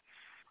because if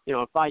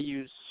I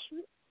use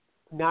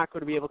not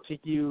going to be able to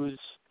use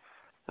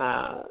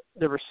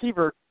the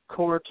receiver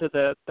core to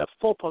the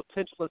full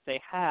potential that they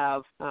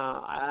have,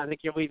 I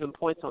think you're leaving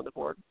points on the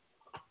board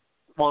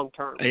long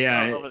term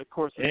over the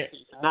course of the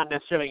season. Not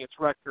necessarily against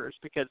Rutgers,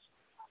 because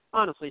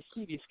honestly,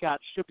 Stevie Scott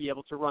should be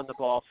able to run the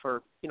ball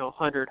for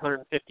 100,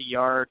 150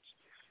 yards.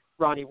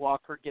 Ronnie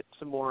Walker gets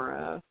some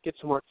more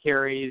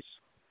carries.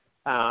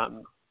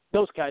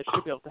 Those guys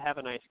should be able to have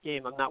a nice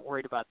game. I'm not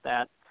worried about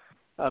that.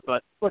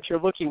 But what you're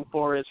looking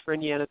for is for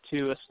Indiana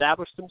to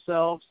establish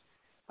themselves,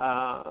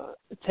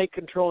 take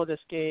control of this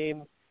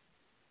game,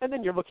 and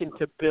then you're looking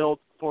to build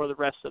for the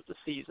rest of the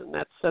season.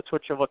 That's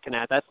what you're looking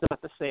at. That's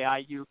not to say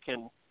IU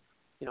can,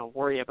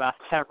 worry about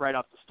that right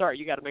off the start.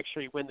 You got to make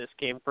sure you win this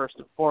game first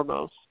and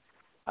foremost.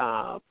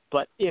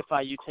 But if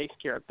IU takes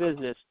care of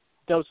business,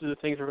 those are the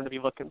things we're going to be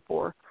looking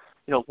for.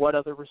 What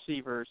other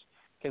receivers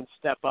can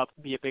step up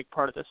and be a big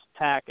part of this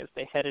attack as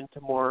they head into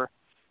more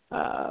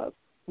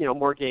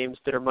games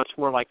that are much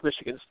more like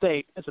Michigan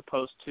State as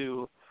opposed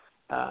to,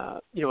 a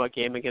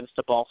game against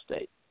a Ball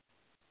State.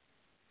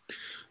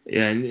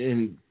 Yeah,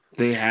 and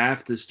they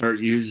have to start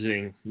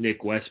using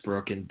Nick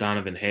Westbrook and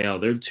Donovan Hale.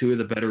 They're two of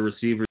the better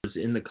receivers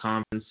in the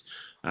conference.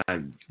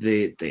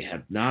 They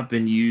have not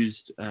been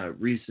used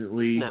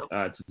recently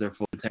to their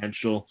full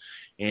potential,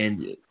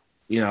 and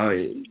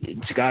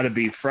it's got to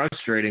be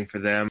frustrating for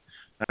them.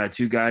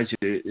 Two guys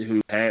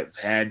who have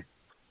had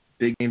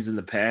big games in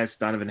the past.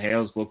 Donovan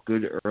Hale's looked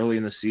good early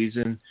in the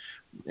season,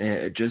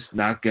 just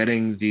not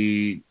getting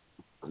the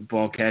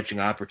ball catching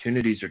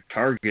opportunities or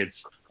targets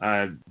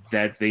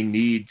that they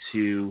need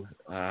to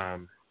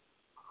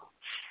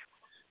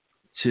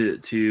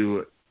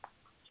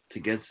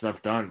get stuff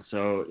done.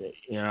 So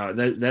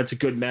that's a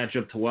good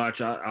matchup to watch.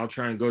 I'll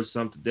try and go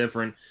something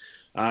different.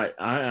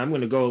 I'm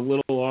going to go a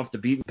little off the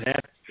beaten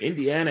path.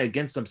 Indiana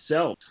against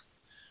themselves.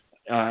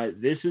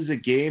 This is a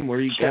game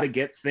where you got to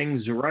get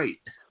things right.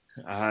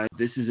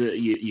 This is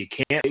you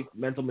can't make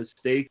mental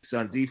mistakes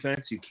on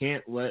defense. You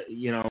can't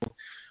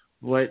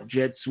let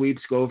jet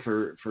sweeps go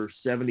for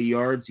 70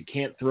 yards. You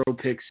can't throw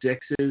pick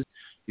sixes.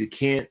 You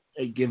can't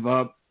give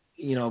up,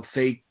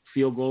 fake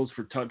field goals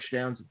for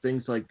touchdowns and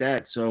things like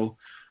that. So,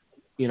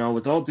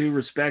 with all due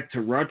respect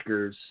to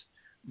Rutgers,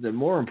 the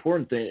more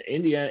important thing,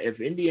 if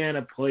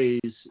Indiana plays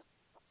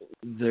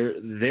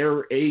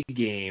their A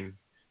game,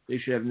 they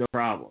should have no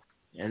problem.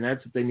 And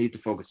that's what they need to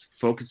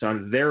focus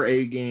on their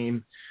A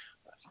game,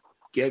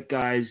 get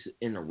guys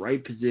in the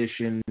right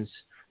positions,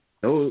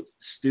 no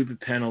stupid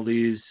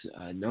penalties,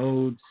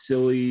 no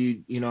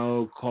silly,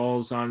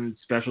 calls on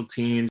special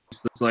teams,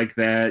 stuff like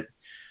that,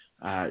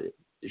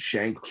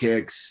 shank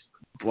kicks,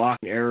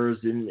 blocking errors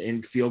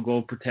in field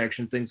goal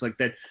protection, things like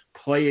that.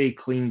 Play a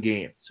clean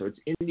game. So it's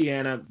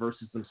Indiana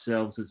versus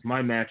themselves. It's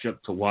my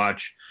matchup to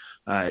watch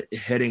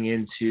heading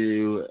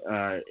into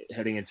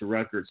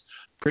Rutgers.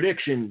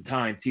 Prediction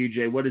time,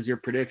 TJ. What is your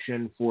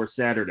prediction for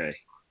Saturday?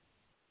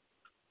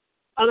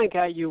 I think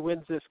IU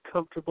wins this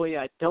comfortably.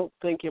 I don't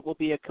think it will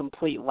be a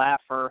complete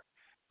laugher.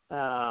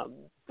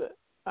 But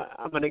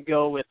I'm going to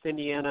go with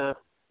Indiana,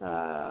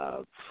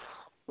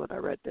 what I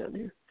read down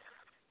here,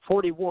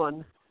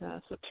 41,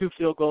 so 2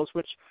 field goals,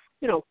 which,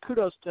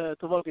 kudos to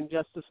Logan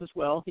Justice as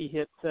well. He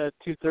hit 2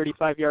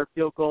 35-yard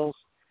field goals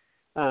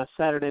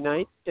Saturday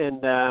night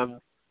and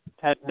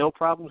had no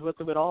problems with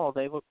them at all.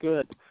 They look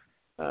good.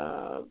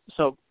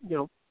 So,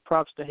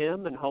 props to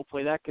him, and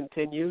hopefully that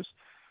continues.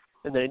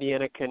 And then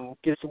Indiana can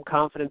get some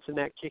confidence in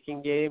that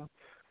kicking game.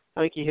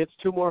 I think he hits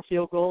 2 more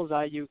field goals.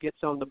 IU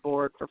gets on the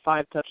board for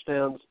 5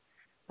 touchdowns,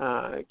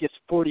 gets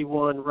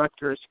 41.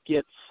 Rutgers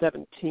gets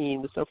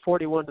 17. So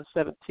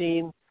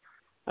 41-17.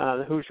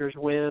 The Hoosiers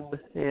win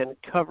and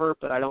cover,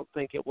 but I don't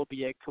think it will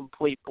be a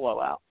complete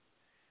blowout.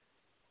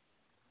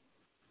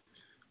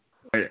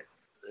 I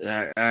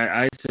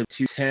said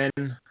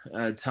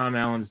 210. Tom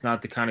Allen's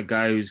not the kind of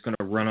guy who's going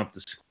to run up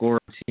the score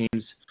of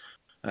teams.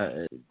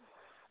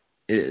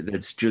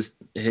 That's just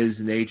his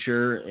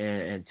nature,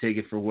 and take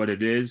it for what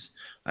it is.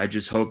 I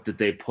just hope that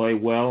they play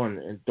well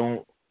and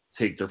don't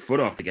take their foot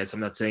off the gas.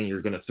 I'm not saying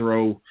you're going to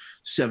throw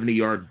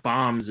 70-yard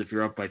bombs if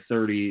you're up by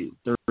 30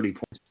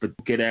 points, but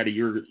get out of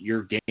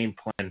your game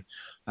plan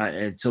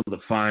until the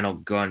final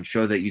gun.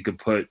 Show that you can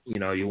put,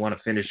 you want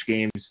to finish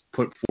games,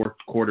 put 4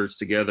 quarters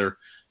together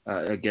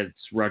against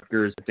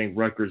Rutgers. I think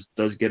Rutgers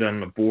does get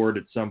on the board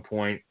at some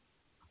point.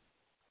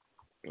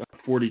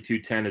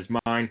 42-10 is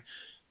mine.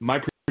 My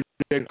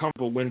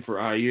comfortable win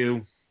for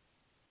IU.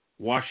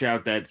 Wash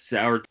out that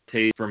sour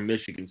taste from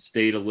Michigan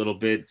State a little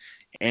bit.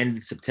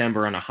 End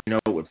September on a high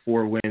note with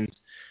 4 wins.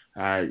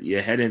 You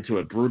head into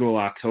a brutal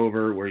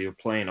October where you're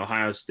playing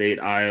Ohio State,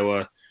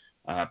 Iowa,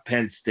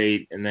 Penn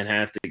State, and then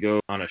have to go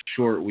on a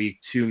short week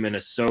to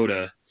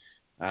Minnesota,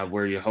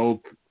 where you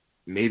hope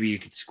maybe you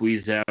could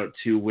squeeze out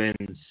 2 wins,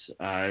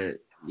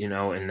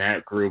 in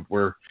that group,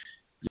 where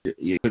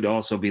you could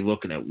also be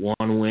looking at 1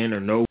 win or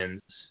no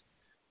wins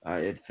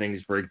if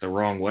things break the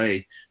wrong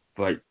way.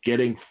 But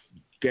getting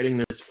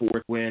this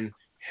 4th win,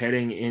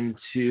 heading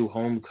into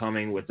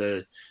homecoming with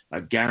a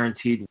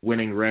guaranteed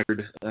winning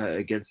record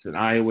against an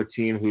Iowa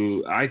team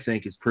who I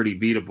think is pretty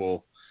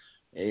beatable.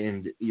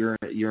 and you're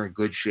in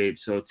good shape.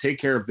 So take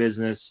care of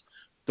business.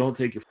 Don't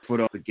take your foot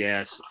off the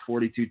gas.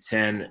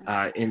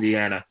 4210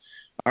 Indiana.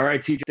 All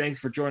right, TJ, thanks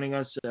for joining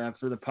us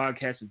for the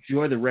podcast.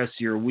 Enjoy the rest of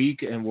your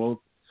week, and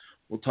we'll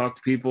talk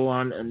to people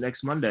on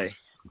next Monday.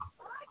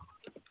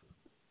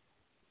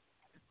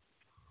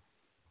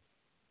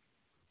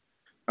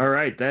 All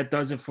right, that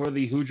does it for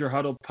the Hoosier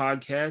Huddle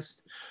podcast.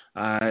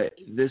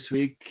 This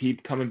week,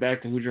 keep coming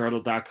back to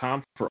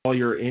HoosierHuddle.com for all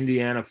your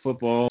Indiana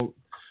football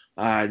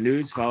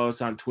news. Follow us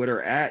on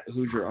Twitter at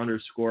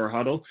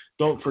Hoosier_Huddle.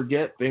 Don't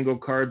forget, bingo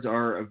cards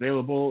are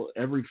available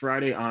every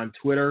Friday on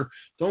Twitter.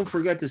 Don't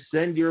forget to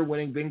send your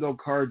winning bingo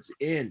cards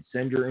in.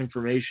 Send your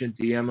information,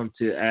 DM them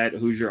to at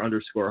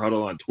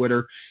Hoosier_Huddle on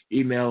Twitter.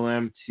 Email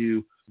them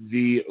to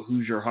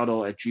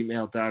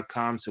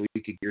thehoosierhuddle@gmail.com so we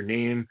could get your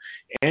name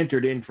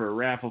entered in for a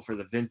raffle for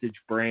the Vintage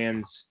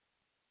Brands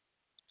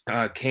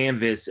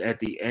canvas at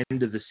the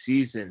end of the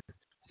season.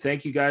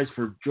 Thank you guys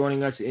for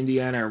joining us.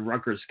 Indiana and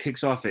Rutgers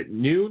kicks off at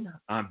noon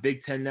on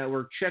Big Ten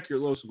Network. Check your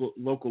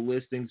local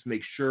listings.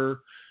 Make sure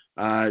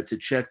to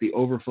check the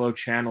Overflow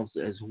channels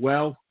as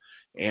well.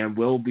 And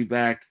we'll be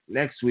back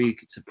next week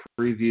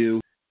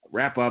to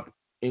wrap up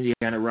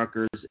Indiana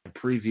Rutgers and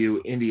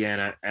preview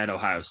Indiana at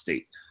Ohio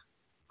State.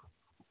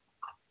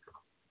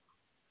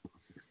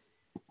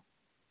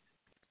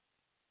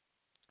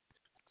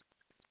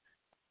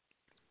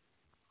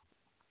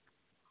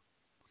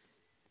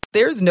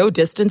 There's no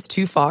distance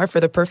too far for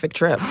the perfect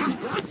trip.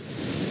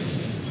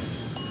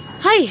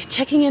 Hi,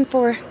 checking in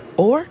for...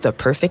 Or the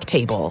perfect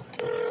table.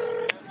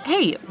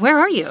 Hey, where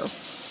are you?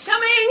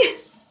 Coming!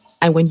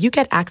 And when you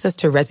get access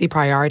to Resi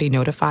Priority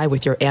Notify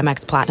with your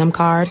Amex Platinum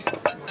card...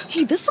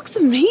 Hey, this looks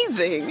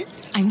amazing!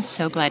 I'm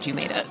so glad you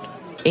made it.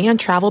 And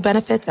travel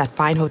benefits at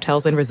fine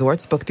hotels and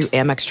resorts booked through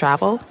Amex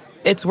Travel,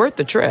 it's worth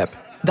the trip.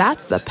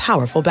 That's the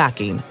powerful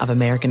backing of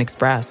American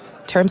Express.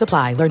 Terms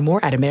apply. Learn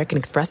more at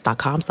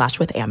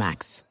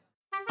americanexpress.com/withAmex.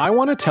 I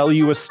want to tell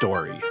you a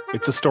story.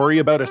 It's a story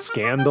about a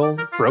scandal,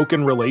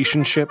 broken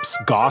relationships,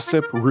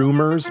 gossip,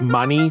 rumors,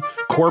 money,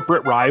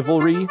 corporate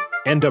rivalry,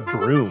 and a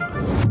broom.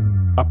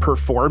 A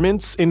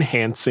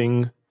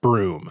performance-enhancing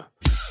broom.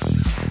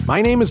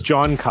 My name is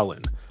John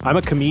Cullen. I'm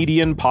a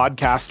comedian,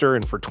 podcaster,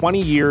 and for 20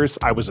 years,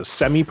 I was a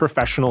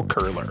semi-professional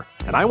curler.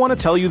 And I want to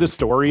tell you the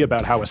story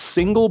about how a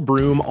single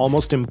broom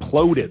almost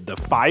imploded the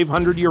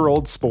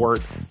 500-year-old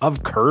sport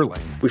of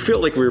curling. We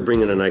felt like we were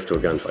bringing a knife to a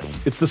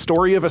gunfight. It's the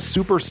story of a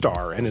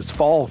superstar and his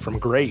fall from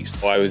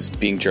grace. I was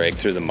being dragged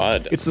through the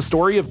mud. It's the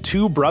story of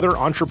two brother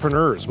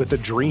entrepreneurs with a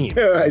dream.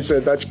 I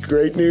said, that's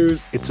great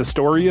news. It's a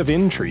story of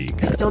intrigue.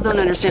 I still don't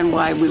understand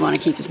why we want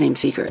to keep his name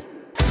secret.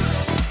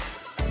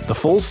 The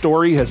full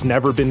story has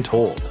never been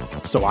told,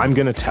 so I'm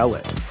going to tell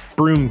it.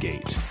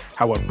 Broomgate,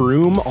 how a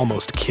broom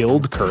almost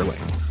killed curling.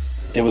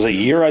 It was a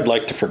year I'd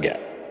like to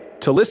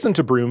forget. To listen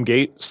to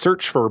Broomgate,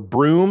 search for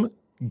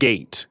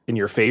Broomgate in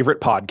your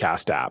favorite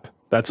podcast app.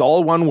 That's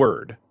all one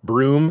word,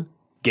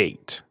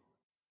 Broomgate.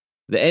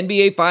 The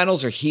NBA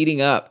Finals are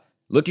heating up.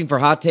 Looking for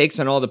hot takes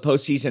on all the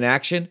postseason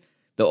action?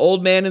 The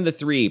Old Man and the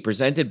Three,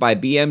 presented by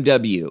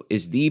BMW,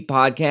 is the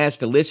podcast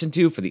to listen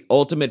to for the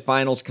ultimate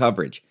finals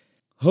coverage.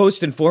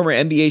 Host and former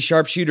NBA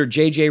sharpshooter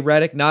JJ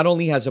Redick not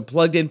only has a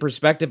plugged-in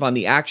perspective on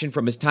the action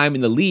from his time in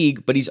the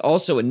league, but he's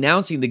also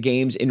announcing the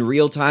games in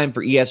real time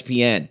for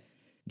ESPN.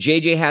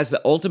 JJ has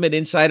the ultimate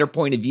insider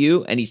point of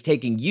view, and he's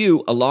taking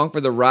you along for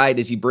the ride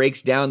as he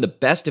breaks down the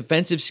best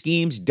defensive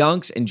schemes,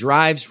 dunks, and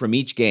drives from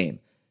each game.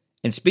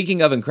 And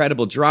speaking of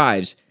incredible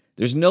drives,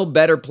 there's no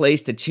better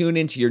place to tune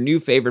into your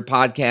new favorite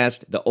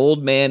podcast, The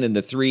Old Man and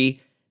the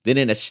Three, than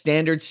in a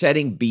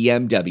standard-setting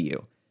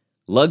BMW.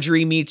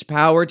 Luxury meets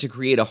power to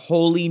create a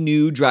wholly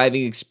new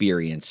driving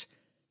experience.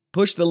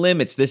 Push the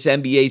limits this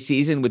NBA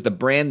season with the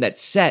brand that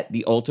set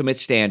the ultimate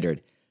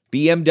standard.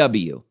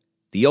 BMW,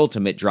 the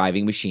ultimate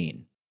driving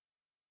machine.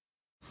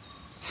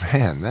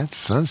 Man, that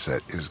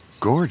sunset is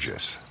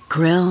gorgeous.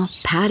 Grill,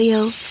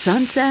 patio,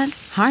 sunset.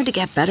 Hard to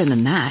get better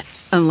than that.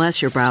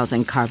 Unless you're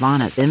browsing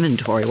Carvana's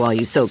inventory while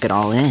you soak it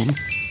all in.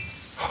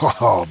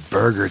 Oh,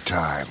 burger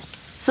time.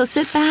 So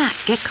sit back,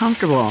 get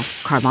comfortable.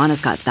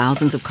 Carvana's got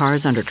thousands of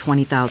cars under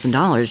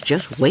 $20,000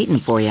 just waiting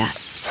for you.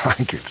 I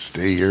could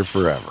stay here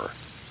forever.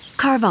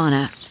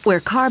 Carvana, where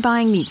car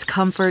buying meets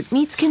comfort,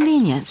 meets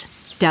convenience.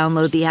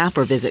 Download the app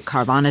or visit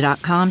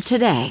Carvana.com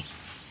today.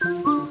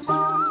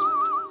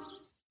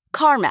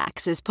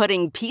 CarMax is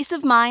putting peace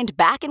of mind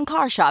back in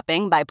car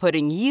shopping by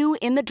putting you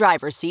in the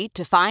driver's seat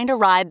to find a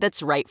ride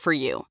that's right for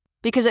you.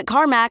 Because at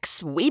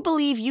CarMax, we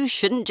believe you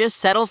shouldn't just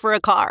settle for a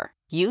car.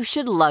 You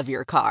should love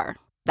your car.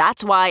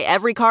 That's why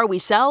every car we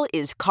sell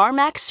is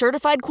CarMax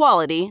certified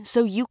quality,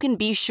 so you can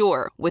be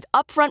sure with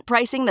upfront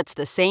pricing that's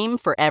the same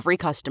for every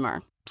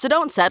customer. So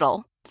don't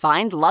settle.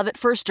 Find love at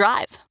first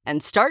drive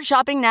and start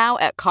shopping now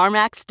at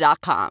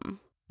CarMax.com.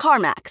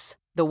 CarMax,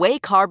 the way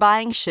car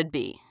buying should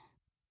be.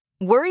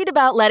 Worried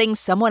about letting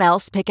someone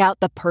else pick out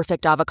the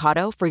perfect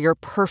avocado for your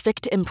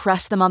perfect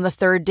impress them on the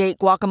third date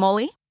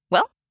guacamole?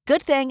 Well,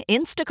 good thing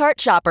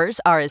Instacart shoppers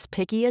are as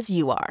picky as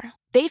you are.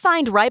 They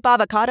find ripe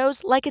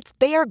avocados like it's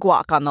their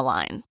guac on the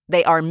line.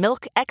 They are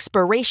milk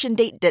expiration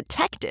date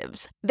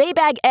detectives. They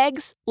bag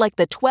eggs like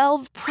the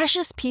 12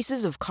 precious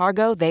pieces of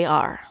cargo they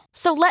are.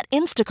 So let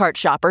Instacart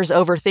shoppers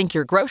overthink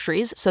your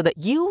groceries so that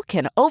you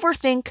can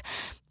overthink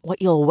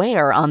what you'll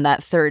wear on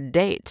that third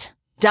date.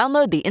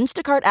 Download the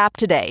Instacart app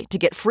today to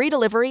get free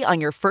delivery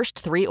on your first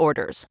 3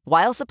 orders,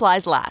 while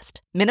supplies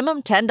last.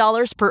 Minimum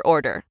 $10 per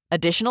order.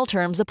 Additional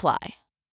terms apply.